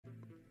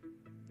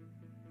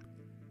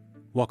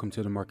Welcome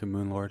to the Market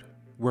Moon Lord,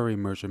 where we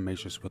merge and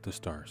matrix with the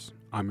stars.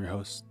 I'm your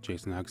host,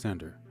 Jason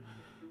Alexander.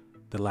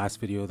 The last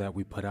video that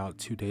we put out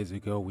 2 days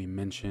ago, we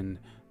mentioned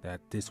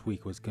that this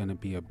week was going to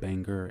be a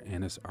banger,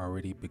 and it's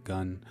already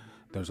begun.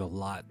 There's a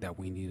lot that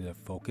we need to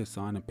focus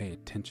on and pay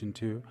attention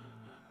to.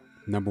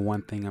 Number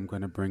one thing I'm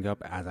going to bring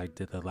up, as I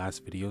did the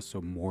last video,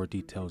 so more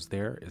details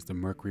there, is the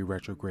Mercury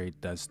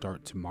retrograde does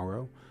start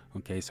tomorrow.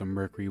 Okay, so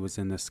Mercury was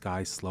in the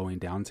sky slowing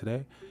down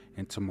today,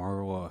 and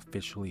tomorrow will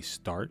officially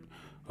start.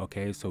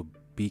 Okay, so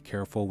be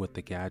careful with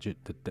the gadget,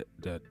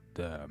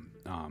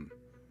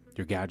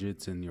 your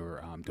gadgets and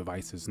your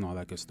devices and all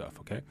that good stuff.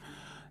 Okay,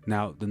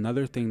 now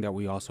another thing that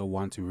we also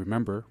want to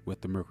remember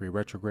with the Mercury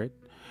retrograde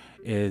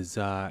is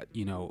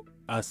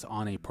us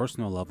on a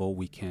personal level,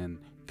 we can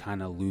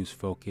kind of lose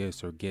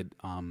focus or get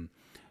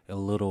a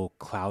little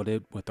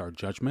clouded with our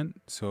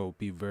judgment. So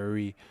be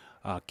very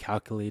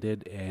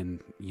calculated and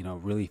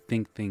really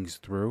think things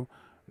through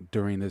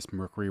during this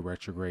Mercury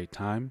retrograde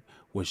time,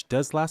 which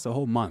does last a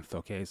whole month.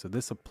 Okay, so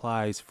this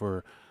applies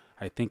for,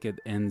 I think it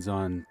ends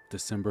on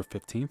December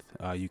 15th.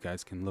 You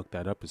guys can look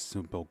that up. It's a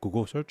simple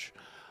Google search.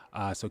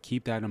 So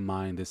keep that in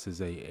mind. This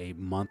is a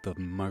month of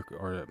Mercury,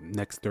 or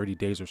next 30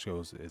 days or so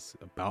is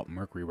about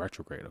Mercury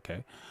retrograde.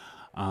 Okay,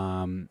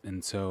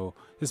 and so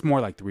it's more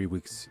like 3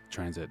 weeks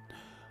transit.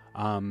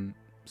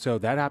 So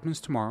that happens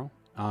tomorrow.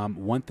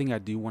 One thing I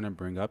do want to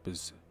bring up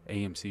is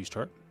AMC's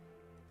chart.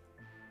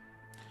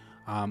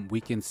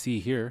 We can see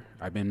here,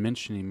 I've been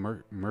mentioning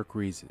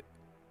Mercury's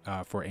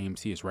for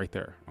AMC is right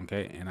there.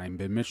 Okay, and I've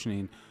been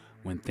mentioning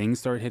when things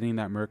start hitting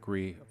that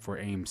Mercury for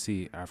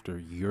AMC after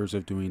years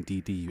of doing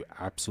DD, you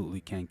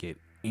absolutely can't get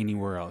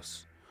anywhere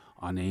else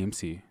on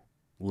AMC,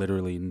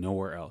 literally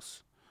nowhere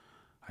else.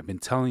 I've been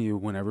telling you,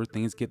 whenever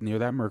things get near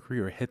that Mercury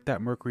or hit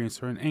that Mercury in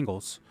certain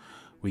angles,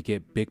 we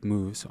get big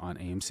moves on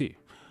AMC.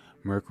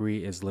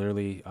 Mercury is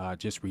literally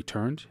just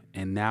returned,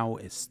 and now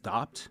it's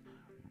stopped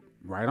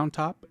right on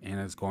top, and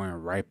it's going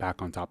right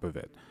back on top of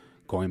it,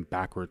 going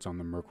backwards on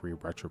the Mercury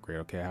retrograde.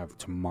 Okay, I have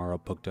tomorrow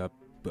booked up,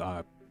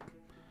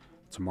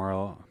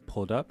 tomorrow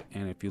pulled up,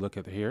 and if you look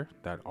at here,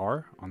 that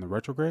R on the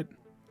retrograde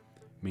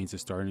means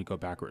it's starting to go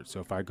backwards. So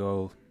if I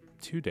go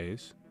 2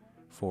 days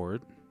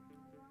forward,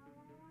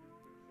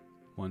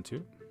 1,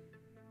 2,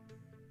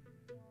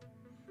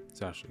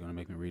 it's actually going to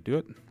make me redo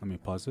it. Let me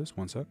pause this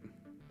 1 sec.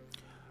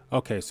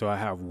 Okay, so I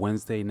have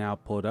Wednesday now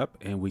pulled up,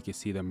 and we can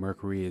see that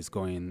Mercury is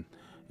going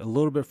a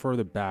little bit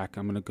further back.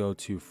 I'm going to go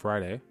to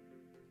Friday.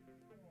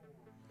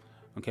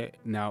 Okay,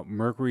 now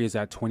Mercury is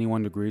at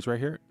 21 degrees right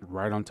here,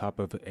 right on top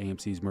of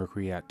AMC's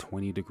Mercury at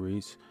 20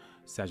 degrees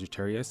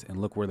Sagittarius.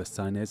 And look where the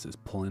sun is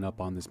pulling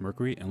up on this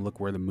Mercury, and look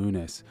where the moon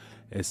is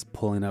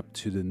pulling up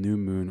to the new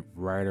moon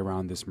right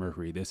around this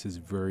Mercury. This is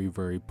very,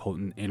 very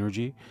potent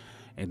energy.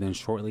 And then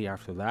shortly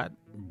after that,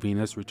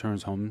 Venus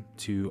returns home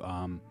to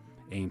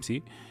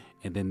AMC.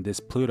 And then this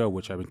Pluto,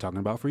 which I've been talking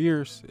about for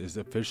years, is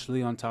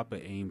officially on top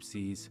of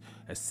AMC's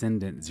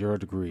ascendant, 0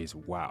 degrees.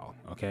 Wow.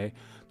 Okay.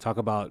 Talk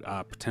about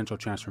potential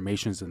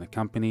transformations in the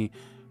company,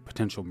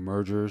 potential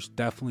mergers.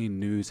 Definitely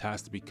news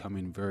has to be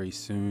coming very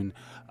soon.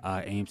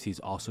 AMC is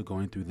also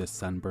going through the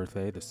sun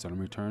birthday, the sun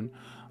return.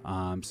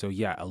 So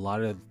yeah, a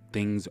lot of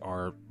things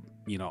are,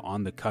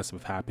 on the cusp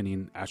of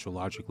happening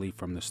astrologically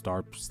from the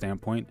star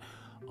standpoint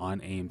on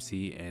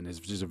AMC. And it's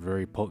just a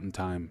very potent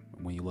time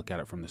when you look at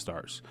it from the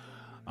stars.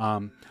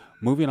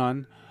 Moving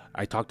on,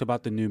 I talked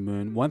about the new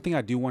moon. One thing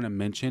I do want to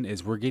mention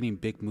is we're getting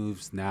big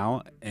moves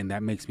now, and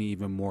that makes me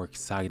even more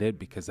excited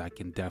because I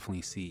can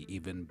definitely see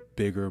even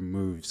bigger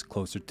moves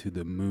closer to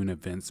the moon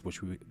events,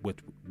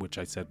 which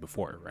I said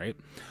before, right?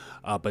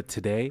 But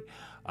today,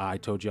 I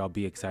told you I'll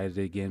be excited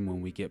again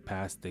when we get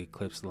past the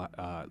eclipse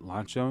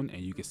launch zone,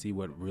 and you can see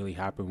what really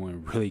happened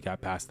when we really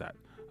got past that.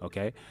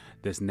 Okay,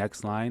 this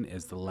next line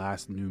is the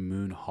last new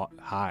moon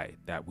high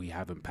that we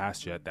haven't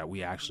passed yet, that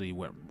we actually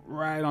went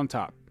right on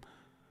top,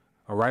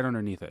 or right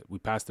underneath it. We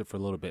passed it for a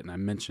little bit, and I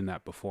mentioned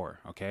that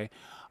before. Okay,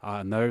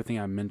 another thing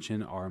I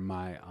mentioned are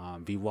my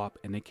VWAP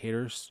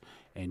indicators,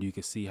 and you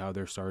can see how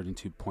they're starting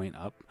to point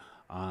up.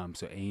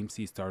 So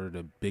AMC started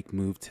a big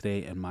move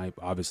today, and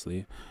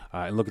obviously,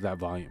 look at that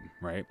volume,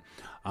 right?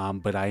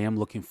 But I am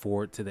looking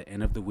forward to the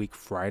end of the week,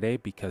 Friday,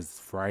 because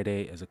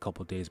Friday is a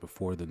couple days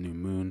before the new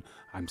moon.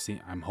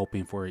 I'm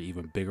hoping for an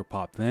even bigger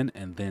pop then,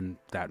 and then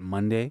that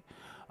Monday,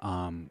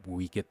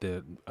 we get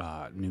the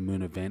new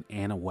moon event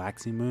and a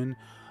waxing moon.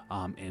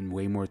 And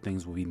way more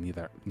things will be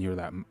near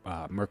that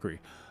Mercury.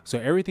 So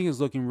everything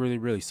is looking really,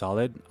 really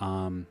solid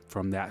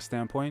from that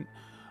standpoint.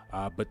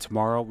 But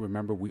tomorrow,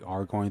 remember, we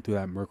are going through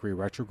that Mercury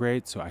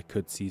retrograde, so I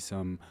could see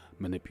some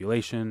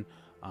manipulation,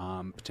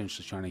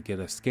 potentially trying to get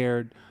us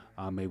scared.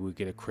 Maybe we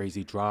get a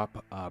crazy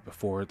drop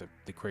before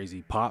the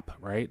crazy pop,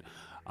 right?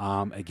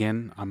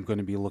 Again, I'm going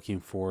to be looking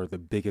for the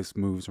biggest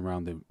moves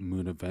around the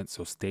moon event,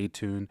 so stay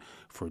tuned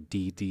for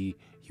DD.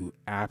 You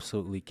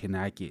absolutely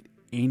cannot get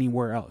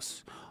anywhere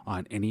else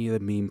on any of the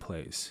meme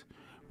plays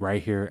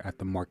right here at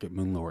the Market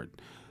Moon Lord.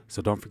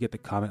 So don't forget to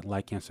comment,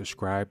 like, and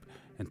subscribe.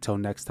 Until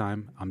next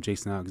time, I'm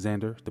Jason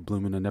Alexander, the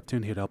Blue Moon of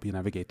Neptune, here to help you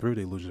navigate through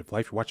the illusion of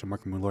life. You're watching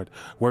Mark and Moon Lord,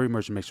 where we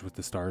merge and mix with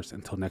the stars.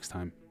 Until next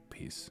time,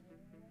 peace.